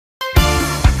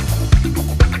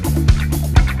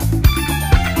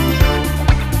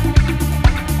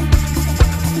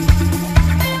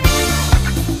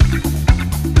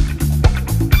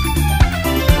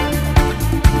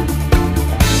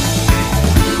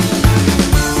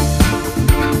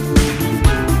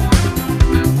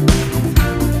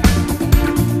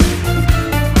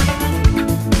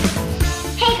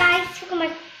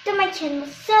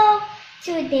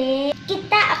today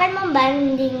kita akan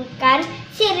membandingkan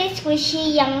Silly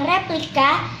Squishy yang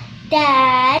replika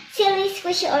dan Silly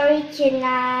Squishy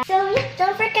original. So yeah,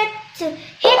 don't forget to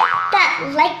hit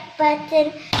that like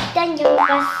button dan jangan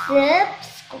lupa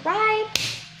subscribe.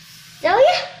 So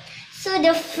yeah, so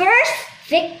the first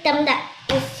victim that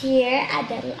is here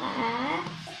adalah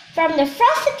from the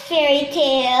Frosted Fairy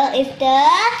Tale is the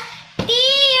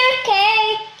Tear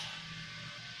Cake.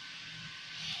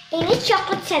 Ini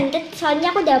chocolate scented,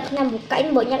 soalnya aku udah pernah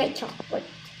bukain baunya kayak coklat.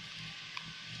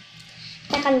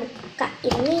 Kita akan buka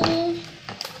ini.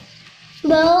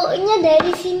 Baunya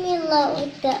dari sini loh,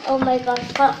 udah. Oh my god,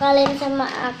 kalau kalian sama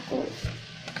aku.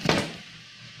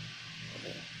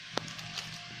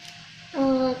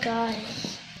 Oh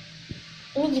gosh.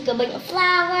 Ini juga banyak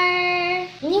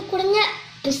flower. Ini ukurannya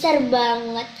besar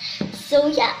banget. So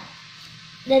ya.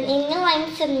 Dan ini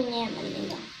limesonnya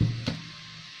mana?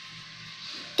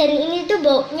 Dan ini tuh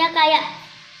baunya kayak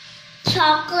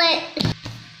coklat.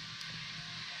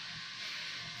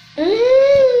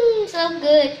 So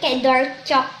good, kayak dark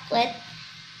chocolate.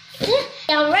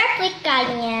 Yang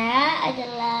replikanya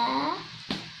adalah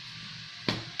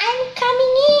I'm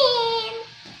Coming In.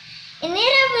 Ini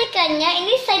replikanya,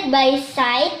 ini side by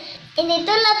side. Ini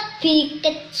tuh lebih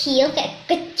kecil, kayak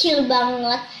kecil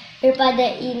banget daripada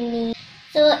ini.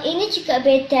 So ini juga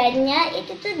bedanya,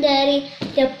 itu tuh dari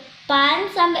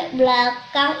depan sampai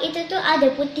belakang itu tuh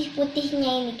ada putih-putihnya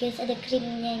ini guys, ada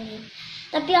krimnya ini.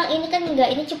 Tapi yang ini kan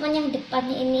enggak, ini cuma yang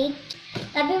depannya ini.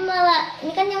 Tapi malah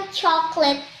ini kan yang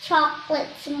coklat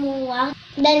semua.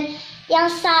 Dan yang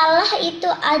salah itu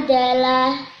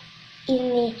adalah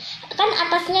ini. Kan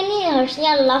atasnya nih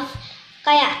harusnya love,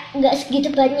 kayak enggak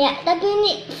segitu banyak. Tapi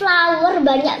ini flower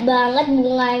banyak banget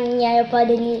bunganya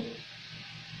pada ini.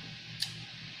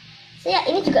 So ya,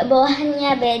 ini juga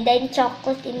bawahannya beda, ini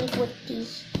coklat, ini putih.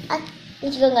 Ini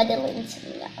juga nggak ada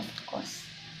limesonnya, of course.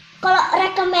 Kalau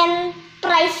recommend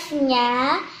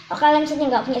price-nya, kalau kalian misalnya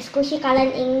nggak punya squishy, kalian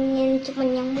ingin cuma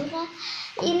yang murah,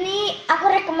 ini aku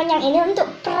recommend yang ini untuk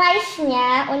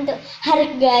price-nya, untuk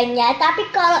harganya. Tapi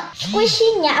kalau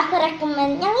squishy-nya, aku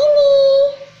recommend yang ini.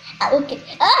 Oke.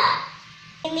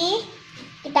 Ini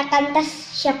kita akan tes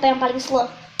siapa yang paling slow.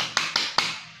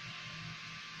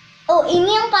 Oh, ini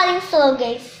yang paling slow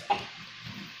guys.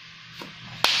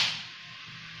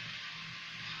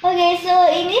 Oke, so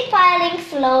ini paling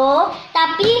slow.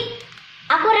 Tapi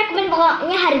aku rekomend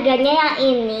pokoknya harganya yang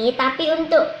ini. Tapi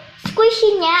untuk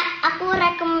squishy-nya aku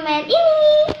rekomend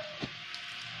ini.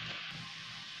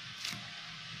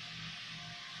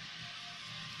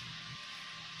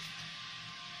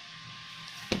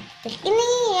 Ini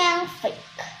yang fake.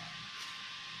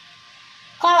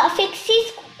 Kalau fake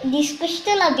sih di squish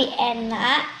itu lebih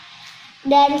enak,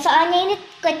 dan soalnya ini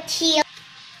kecil,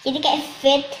 jadi kayak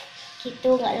fit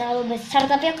gitu, nggak terlalu besar.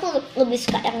 Tapi aku lebih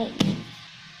suka yang ini.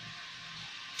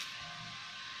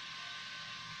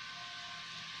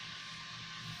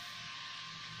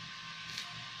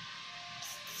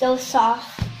 So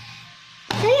soft.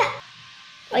 So ya.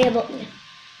 Oh ya, baunya.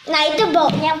 Nah itu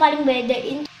baunya yang paling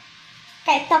bedain.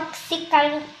 Kayak toxic,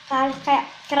 kayak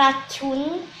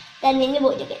keracun. Dan ini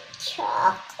baunya kayak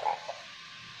coklat.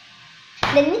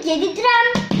 Dan ini jadi drum.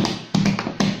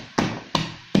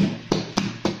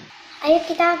 Ayo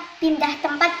kita pindah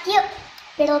tempat yuk,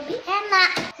 biar lebih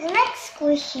enak. Next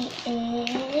squishy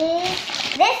is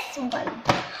this one.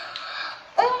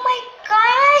 Oh my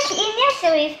gosh, ini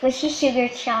Silly Squishy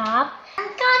Sugar Chop and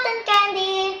Cotton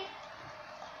Candy.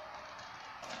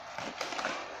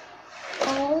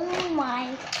 Oh my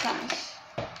gosh.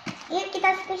 Yuk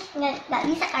kita squish, nggak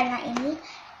bisa karena ini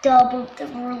double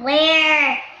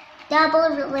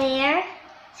layer.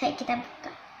 So kita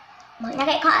buka. Maunya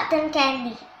kayak cotton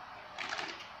candy.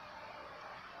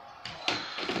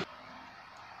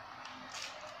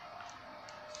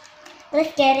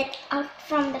 Let's get it out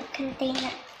from the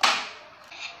container.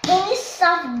 Ini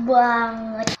soft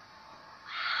banget.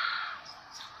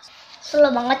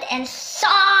 Slow banget and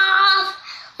soft,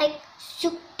 like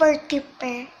super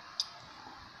duper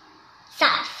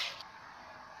soft.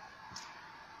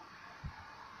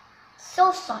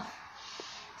 So soft.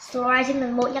 Slow aja,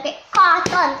 baunya kayak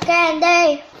cotton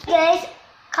candy. Guys,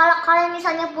 kalau kalian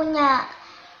misalnya punya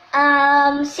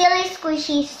Silly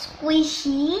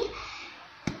Squishy,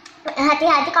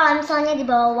 hati-hati kalau misalnya di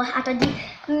bawah atau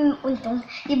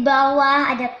di bawah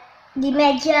ada, di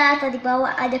meja atau di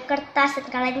bawah ada kertas, dan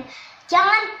kalian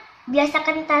jangan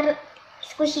biasakan taruh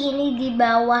squishy ini di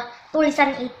bawah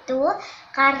tulisan itu,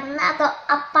 karena atau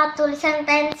apa tulisan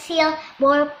pensil,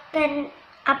 bolpen,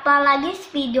 apalagi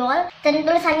spidol, dan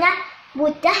tulisannya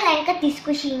mudah lengket di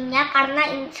squishy-nya,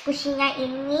 karena squishy-nya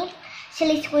ini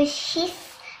Silly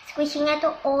Squishies squishy-nya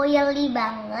tuh oily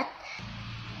banget.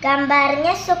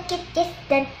 Gambarnya so cute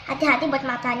dan hati-hati buat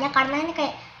matanya karena ini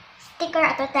kayak stiker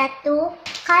atau tattoo.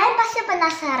 Kalian pasti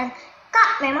penasaran, Kak,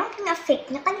 memang punya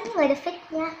fake-nya? Kan ini nggak ada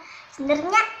fake-nya.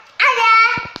 Sebenarnya ada,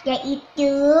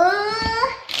 yaitu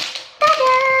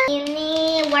tada!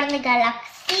 Ini warna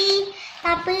galaksi,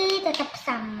 tapi tetap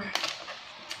sama.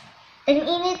 Dan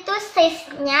ini tuh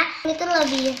size-nya, ini tuh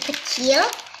lebih kecil,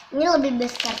 ini lebih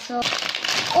besar. So,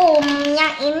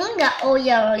 yang ini nggak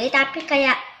oily, tapi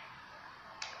kayak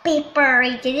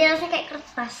papery, jadi rasanya kayak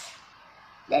kertas.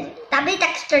 Dan tapi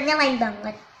teksturnya lain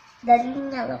banget. Dan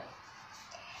ini loh,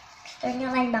 teksturnya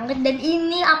lain banget. Dan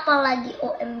ini apalagi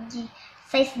OMG,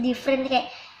 size different kayak,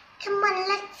 come on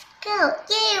let's go,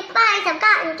 you buy some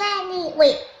cotton candy.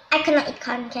 Wait, I cannot eat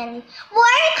cotton candy.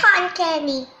 More cotton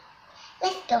candy.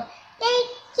 Let's go.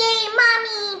 Yay,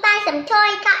 mommy, buy some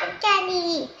toy cotton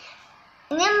candy.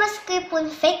 Ini meskipun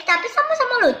fake, tapi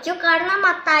sama-sama lucu karena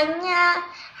matanya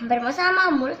hampir sama,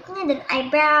 mulutnya dan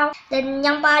eyebrow. Dan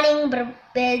yang paling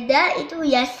berbeda itu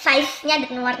ya size-nya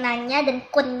dan warnanya dan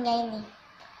kunnya ini.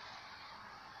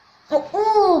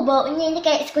 Baunya ini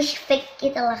kayak squishy fake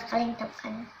gitu lah, kalian tahu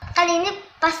kan. Kali ini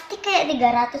pasti kayak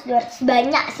 300-200,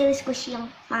 banyak sih squishy yang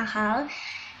mahal.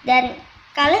 Dan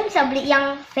kalian bisa beli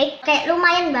yang fake kayak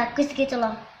lumayan bagus gitu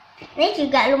loh. Ini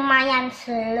juga lumayan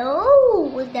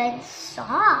slow dan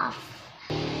soft.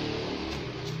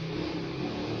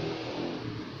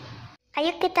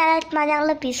 Ayo kita lihat mana yang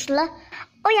lebih slow.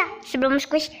 Oh ya, sebelum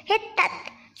squish, hit that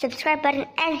subscribe button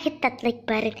and hit that like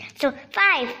button. So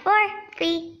 5, 4,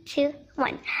 3, 2,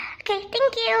 1. Okay,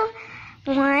 thank you.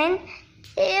 1,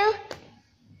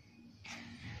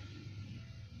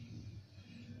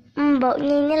 2.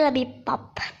 Baunya ini lebih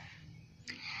pop.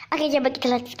 Oke, coba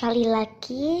kita lihat sekali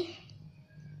lagi.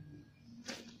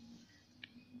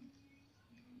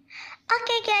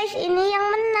 Oke guys, ini yang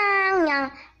menang,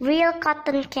 yang real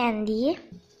cotton candy.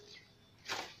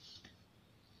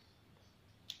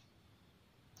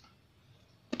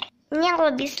 Ini yang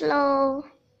lebih slow.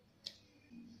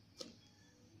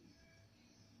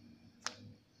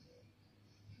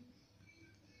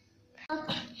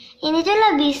 Ini tuh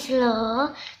lebih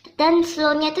slow, dan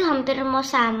slownya tuh hampir mau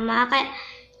sama kayak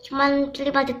cuman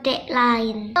 5 detik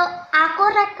lain. So, aku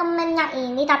rekomen yang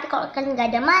ini, tapi kalau kalian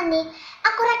nggak ada money,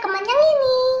 aku rekomen yang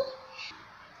ini.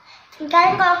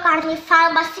 Kalian kalau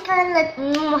carnival pasti kalian lihat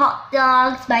hot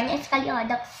dogs, banyak sekali hot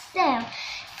dogs.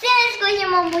 Squishy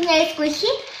mempunyai squishy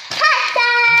hot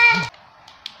dog.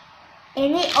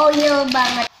 Ini oil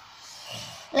banget,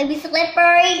 lebih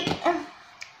slippery.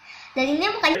 Dan ini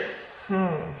bukan.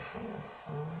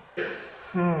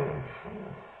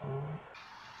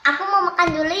 Aku mau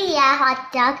makan dulu ya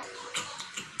hotdog.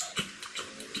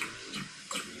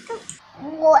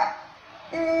 More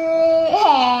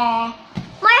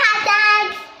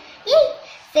hotdogs.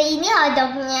 So ini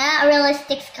hotdognya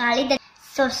realistic sekali dan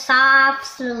so soft,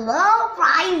 slow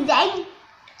rising.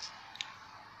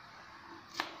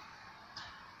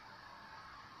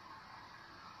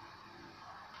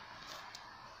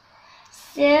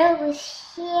 So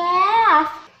chef.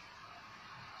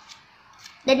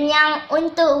 Dan yang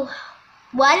untuk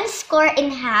 1 score in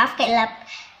half kayak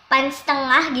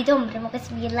 8,5 gitu, hampir mau ke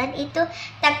 9, itu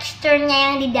teksturnya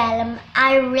yang di dalam.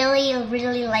 I really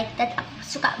like that. Aku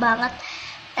suka banget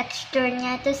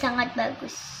teksturnya, itu sangat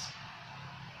bagus.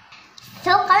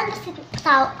 So kalian pasti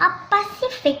tahu apa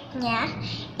sih fake-nya?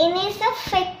 Ini tuh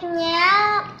fake-nya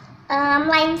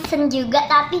Lancen juga,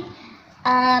 tapi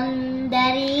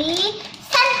dari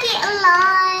Sanki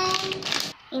Align.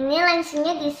 Ini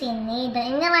lensinya di sini,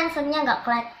 dan ini lensinya nggak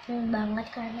kelihatan banget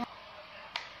karena.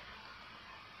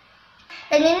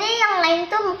 Dan ini yang lain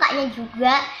tuh mukanya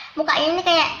juga, mukanya ini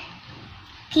kayak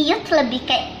cute, lebih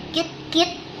kayak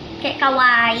cute, kayak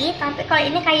kawaii. Tapi kalau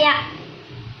ini kayak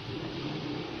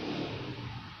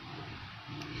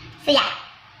siap.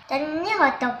 Dan ini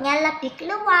hotdognya lebih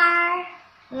keluar.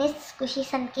 Ini squishy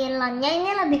sankilonnya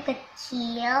ini lebih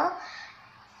kecil.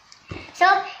 So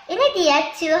ini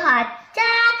dia 2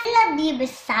 hotdog, lebih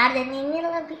besar dan ini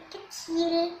lebih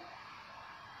kecil.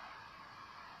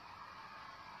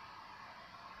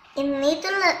 Ini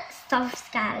tuh soft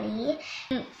sekali.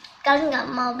 Kalian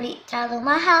nggak mau beli terlalu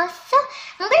mahal, so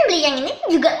mungkin beli yang ini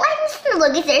juga Lancen loh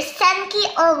guys, dari Sanki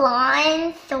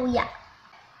Align. So ya.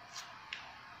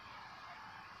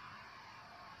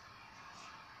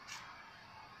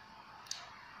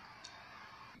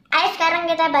 Ayo sekarang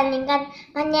kita bandingkan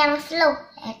mana yang slow.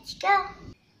 Let's go.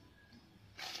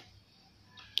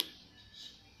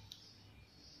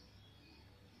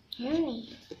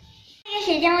 Ini.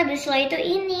 Jadi yang lebih slow itu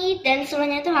ini, dan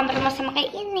slownya itu hampir sama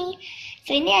kayak ini.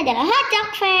 So ini adalah hotdog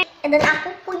fat. Dan aku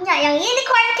punya yang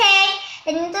unicorn cake.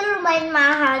 Dan itu lumayan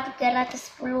mahal,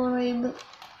 310.000.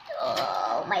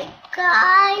 Oh my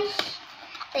gosh.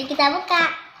 Dan kita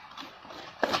buka.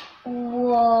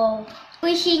 Wow.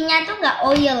 Squishy-nya tuh nggak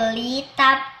oily,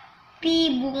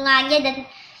 tapi bunganya dan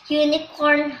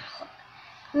unicorn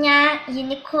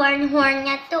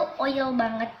hornnya tuh oil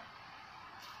banget.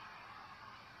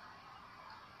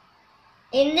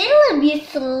 Ini lebih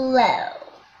slow.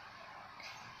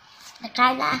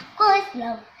 Karena aku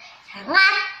slow,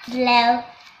 sangat slow,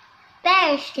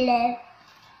 very slow,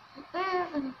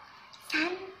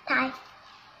 santai.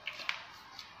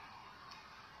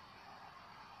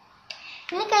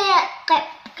 Ini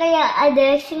kayak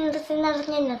ada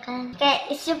sinar-sinarnya kan,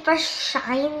 kayak super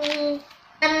shiny.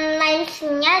 Dan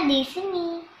lines-nya di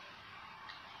sini.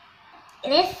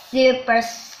 Ini super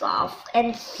soft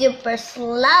and super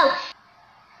slow.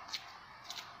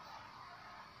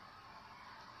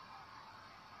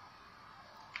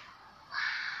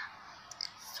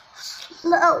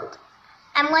 Slow.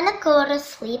 I'm gonna go to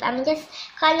sleep. I'm just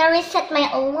gonna reset my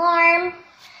alarm.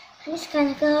 I'm just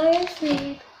gonna go to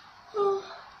sleep.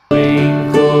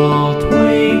 Twinkle,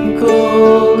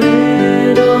 twinkle,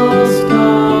 little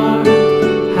star,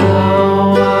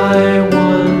 how I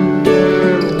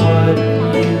wonder what you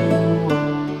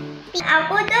are.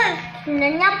 Aku tuh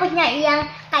sebenarnya punya yang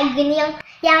kayak gini,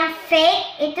 yang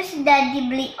fake itu sudah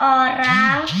dibeli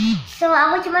orang. So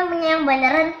aku cuma punya yang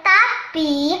beneran.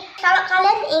 Tapi kalau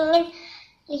kalian ingin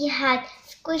lihat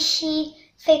squishy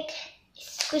fake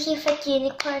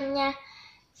unicorn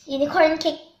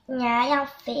cake-nya yang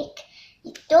fake,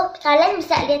 itu kalian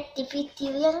bisa lihat di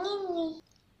video yang ini.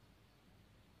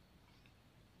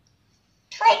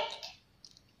 Klik.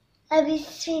 Habis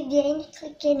video ini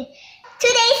klik ini.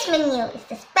 Today's menu is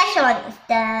the special one. Is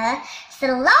the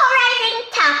slow rising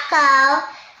taco.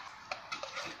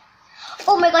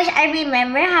 Oh my gosh, I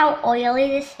remember how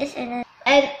oily this is and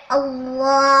a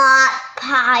lot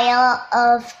pile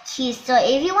of cheese. So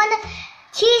if you want a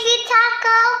cheesy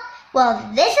taco, well,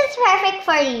 this is perfect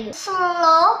for you.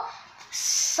 Slow,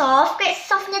 soft, kayak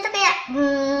softnya tuh kayak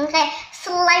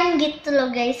slime gitu loh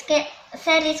guys. Kayak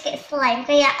serius kayak slime,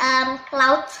 kayak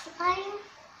cloud slime.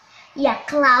 Ya,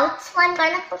 cloud slime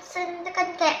karena itu kan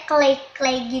kayak clay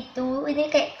gitu. Ini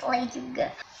kayak clay juga.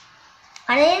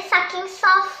 Karena ini saking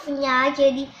softnya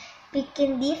jadi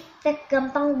bikin defect,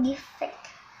 gampang defect.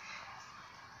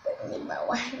 Ini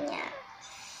bawahnya.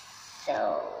 So,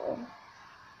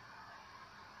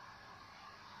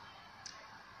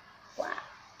 wow,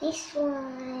 this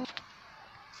one.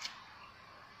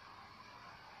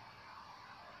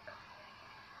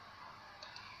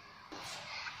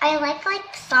 I like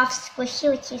soft squishy,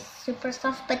 which is super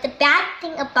soft. But the bad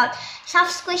thing about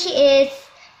soft squishy is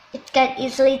it can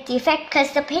easily defect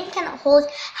because the paint cannot hold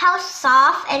how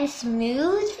soft and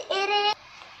smooth it is.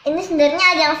 Ini sebenarnya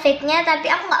ada yang fake-nya, tapi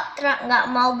aku nggak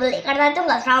mau beli karena itu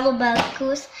nggak terlalu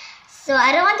bagus. So I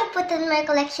don't want to put it in my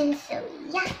collection. So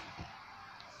yeah.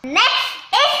 Next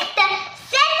is the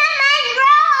cinnamon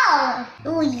roll.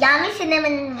 Ooh, yummy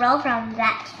cinnamon roll from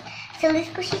that Silly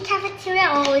Squishy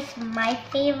Cafeteria. Oh, it's my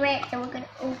favorite. So we're gonna.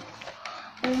 Oh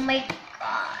my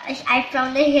gosh! I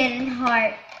found the hidden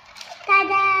heart.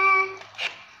 Ta-da!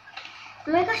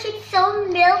 Oh my gosh, it's so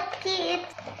milky.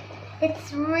 It's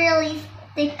really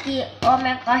sticky. Oh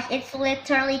my gosh, it's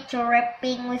literally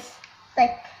dripping with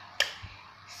like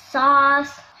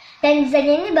sauce. Dan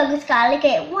desainnya ini bagus sekali,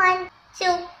 kayak 1,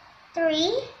 2,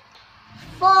 3,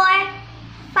 4,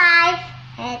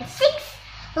 5, and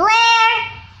 6 layer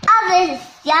of this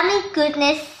yummy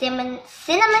goodness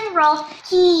cinnamon roll.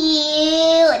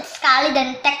 Cute sekali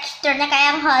dan teksturnya kayak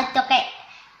yang hotdog, kayak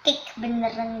cake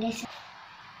beneran guys.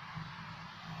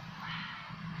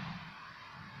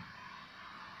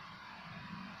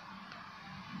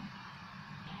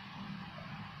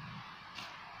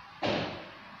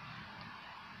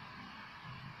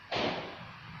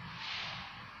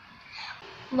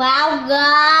 Wow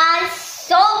guys,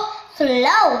 so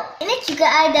slow. Ini juga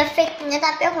ada fake-nya,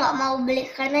 tapi aku nggak mau beli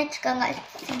karena juga nggak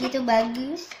segitu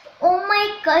bagus. Oh my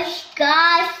gosh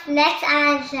guys, next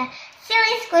ada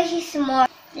Silly Squishy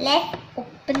S'more. Let's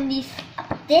open this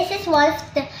up. This is one of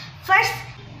the first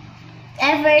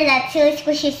ever that Silly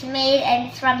Squishy's made, and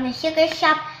it's from the Sugar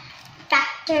Shop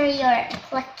Factory or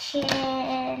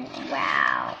Collection.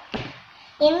 Wow.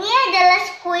 Ini adalah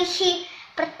squishy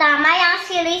pertama yang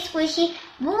Silly Squishy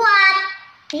buat.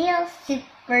 Feels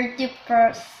super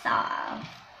duper soft.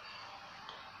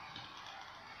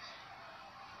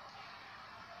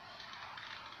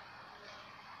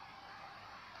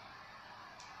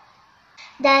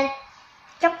 Dan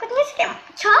coklatnya kayak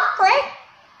coklat.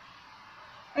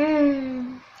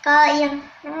 Kalau yang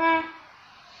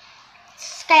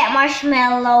kayak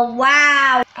marshmallow.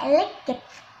 Wow, I like it.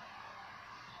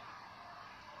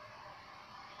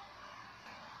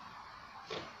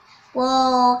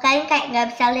 Wow, kalian kayak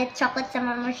nggak bisa lihat coklat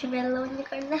sama marshmallow-nya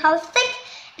karena how thick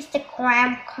is the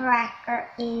graham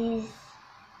cracker is.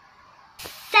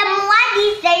 Semua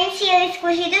desain Silly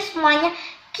Squishy itu semuanya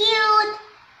cute,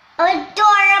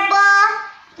 adorable,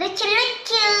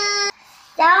 lucu-lucu,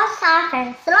 so soft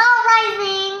and slow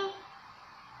rising.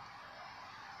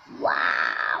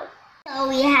 Wow.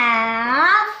 So we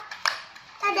have,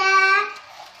 tada,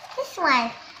 this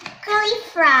one, curly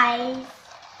fries.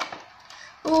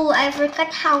 Ooh, I forgot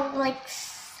how like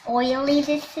oily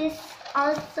this is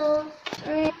also.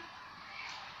 Oh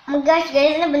my gosh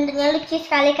guys, ini bentuknya lucu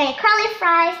sekali kayak curly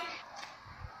fries.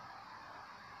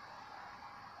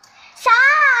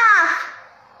 Soft!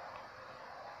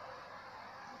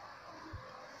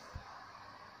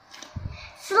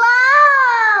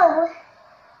 Slow!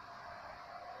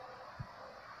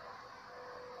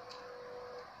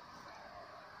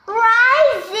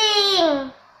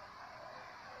 Rising!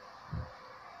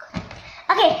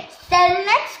 Okay, so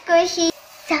next squishy.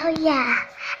 So yeah,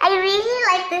 I really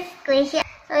like this squishy.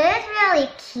 So it's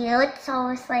really cute.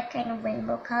 So it's like kind of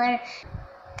rainbow color.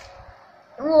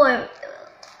 Or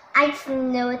I just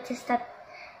noticed that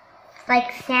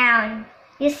like sound.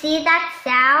 You see that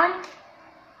sound?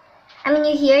 I mean,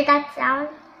 you hear that sound?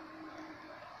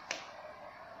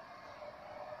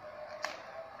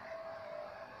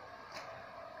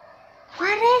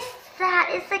 What is that?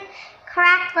 It's like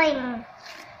crackling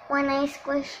when I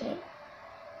squish it.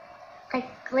 Like,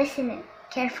 listen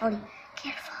carefully.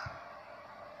 Careful.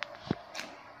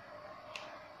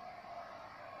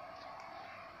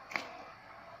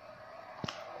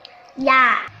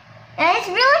 Yeah. And it's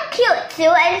really cute too,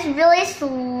 and it's really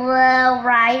slow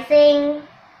rising.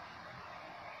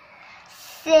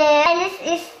 So, and this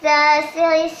is the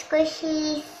Silly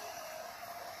Squishy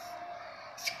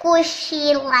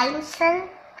Limson.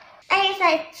 I guess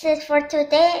that's it for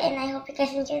today, and I hope you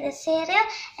guys enjoyed this video.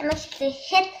 And make sure to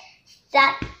hit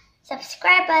that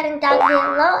subscribe button down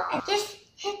below, and just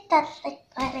hit that like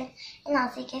button. And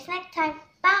I'll see you guys next time.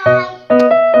 Bye!